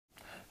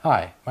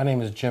Hi, my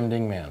name is Jim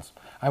Dingmans.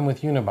 I'm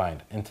with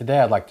Unibind, and today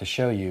I'd like to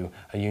show you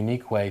a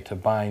unique way to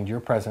bind your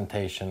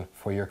presentation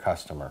for your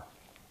customer.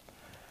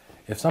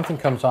 If something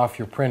comes off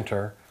your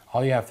printer,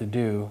 all you have to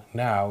do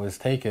now is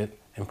take it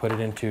and put it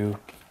into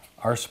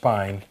our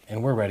spine,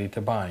 and we're ready to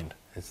bind.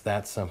 It's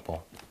that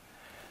simple.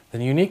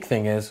 The unique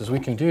thing is we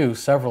can do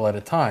several at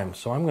a time,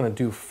 so I'm going to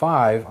do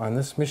 5 on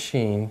this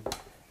machine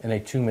in a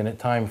 2-minute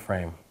time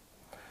frame.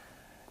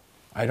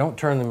 I don't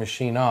turn the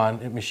machine on,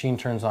 the machine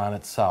turns on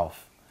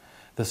itself.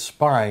 The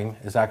spine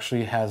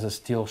actually has a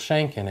steel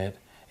shank in it,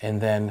 and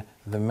then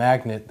the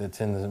magnet that's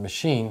in the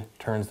machine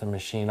turns the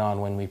machine on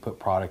when we put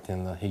product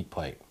in the heat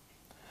plate.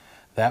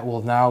 That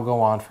will now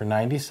go on for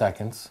 90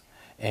 seconds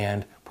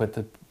and put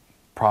the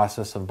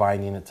process of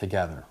binding it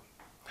together.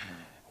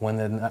 When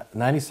the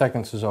 90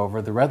 seconds is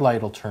over, the red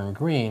light will turn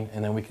green,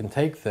 and then we can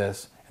take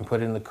this and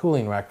put it in the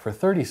cooling rack for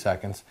 30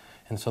 seconds,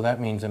 and so that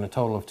means in a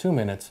total of 2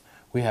 minutes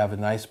we have a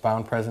nice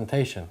bound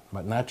presentation,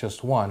 but not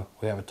just one,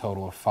 we have a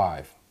total of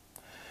 5.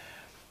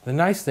 The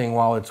nice thing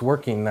while it's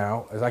working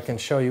now is I can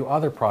show you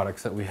other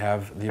products that we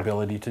have the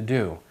ability to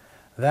do.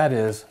 That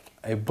is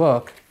a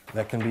book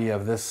that can be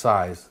of this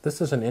size.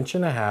 This is 1.5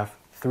 inches,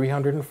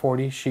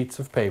 340 sheets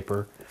of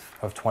paper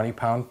of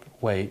 20-pound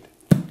weight,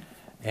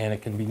 and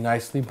it can be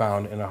nicely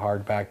bound in a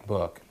hardback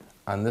book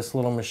on this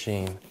little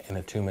machine in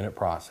a 2-minute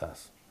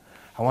process.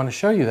 I want to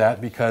show you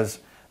that because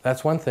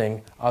that's one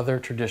thing other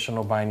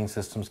traditional binding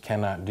systems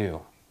cannot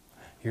do.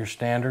 Your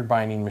standard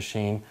binding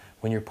machine,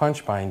 when you're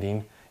punch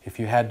binding, if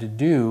you had to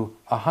do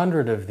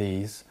 100 of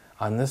these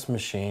on this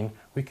machine,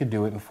 we could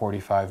do it in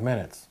 45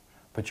 minutes.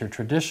 But your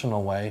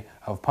traditional way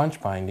of punch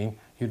binding,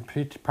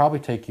 it'd probably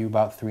take you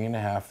about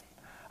 3.5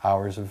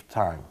 hours of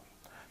time.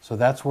 So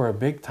that's where a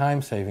big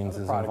time savings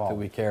is involved. That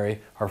we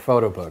carry are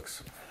photo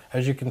books.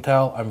 As you can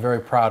tell, I'm very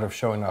proud of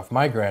showing off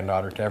my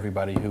granddaughter to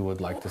everybody who would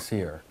like to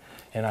see her.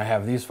 And I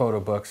have these photo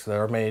books that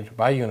are made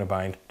by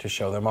Unibind to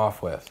show them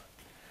off with.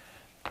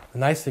 The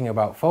nice thing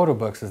about photo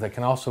books is they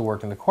can also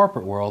work in the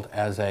corporate world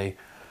as a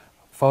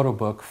photo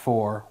book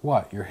for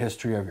what? Your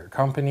history of your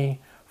company,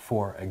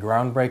 for a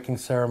groundbreaking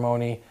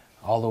ceremony,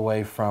 all the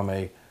way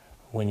from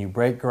when you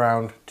break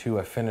ground to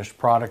a finished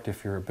product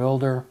if you're a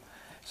builder.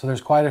 So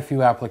there's quite a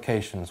few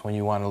applications when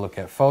you want to look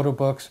at photo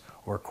books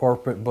or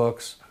corporate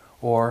books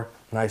or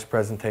nice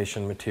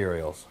presentation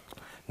materials.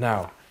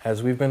 Now,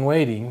 as we've been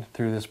waiting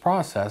through this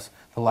process,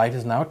 the light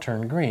has now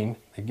turned green.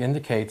 It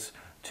indicates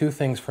 2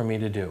 things for me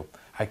to do.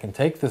 I can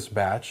take this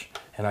batch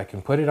and I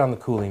can put it on the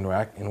cooling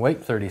rack and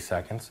wait 30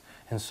 seconds,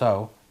 and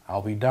so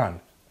I'll be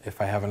done.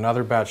 If I have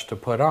another batch to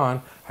put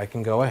on, I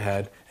can go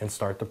ahead and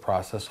start the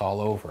process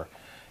all over.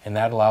 And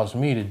that allows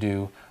me to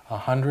do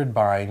 100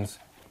 binds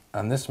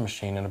on this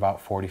machine in about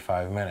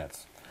 45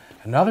 minutes.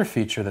 Another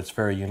feature that's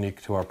very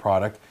unique to our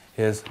product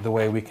is the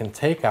way we can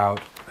take out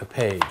a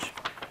page.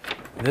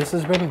 This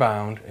has been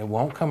bound. It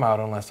won't come out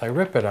unless I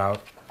rip it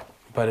out,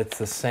 but it's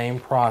the same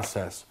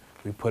process.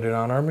 We put it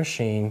on our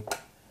machine.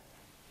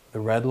 The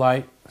red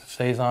light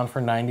stays on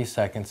for 90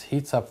 seconds,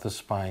 heats up the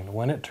spine.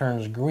 When it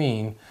turns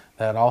green,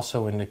 that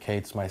also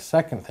indicates my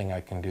second thing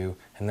I can do,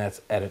 and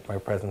that's edit my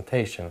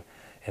presentation.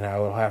 And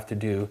all I'll have to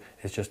do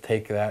is just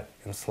take that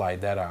and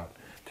slide that out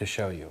to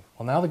show you.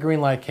 Well, now the green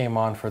light came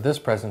on for this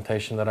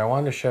presentation that I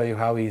wanted to show you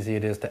how easy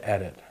it is to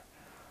edit.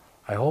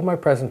 I hold my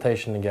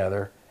presentation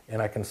together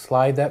and I can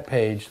slide that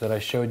page that I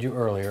showed you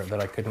earlier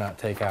that I could not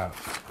take out.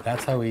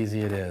 That's how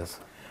easy it is.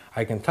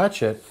 I can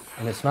touch it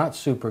and it's not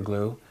super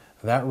glue.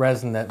 That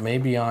resin that may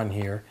be on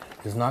here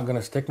is not going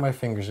to stick my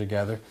fingers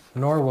together,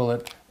 nor will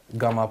it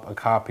gum up a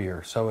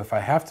copier. So if I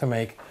have to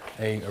make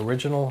an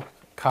original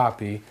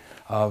copy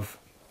of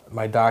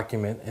my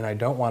document and I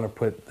don't want to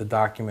put the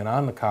document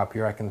on the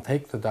copier, I can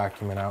take the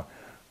document out,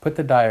 put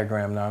the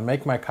diagram down,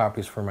 make my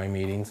copies for my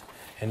meetings,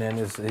 and then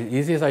as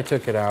easy as I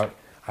took it out,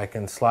 I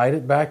can slide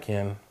it back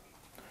in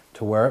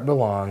to where it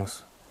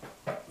belongs,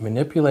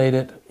 manipulate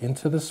it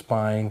into the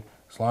spine.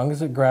 As long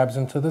as it grabs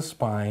into the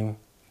spine,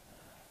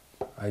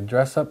 I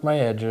dress up my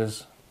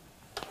edges,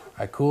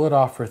 I cool it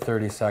off for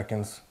 30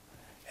 seconds,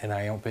 and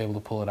I won't be able to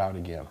pull it out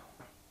again.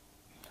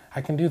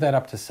 I can do that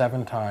up to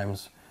 7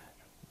 times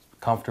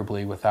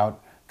comfortably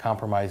without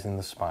compromising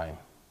the spine.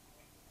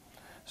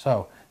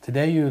 So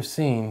today you have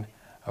seen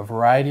a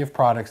variety of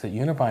products that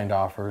Unibind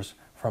offers,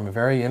 from a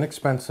very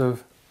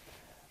inexpensive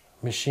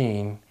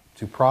machine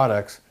to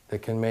products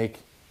that can make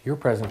your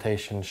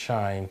presentation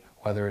shine,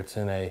 whether it's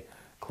in a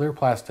clear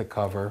plastic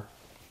cover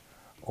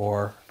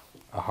or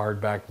a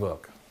hardback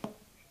book.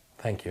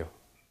 Thank you.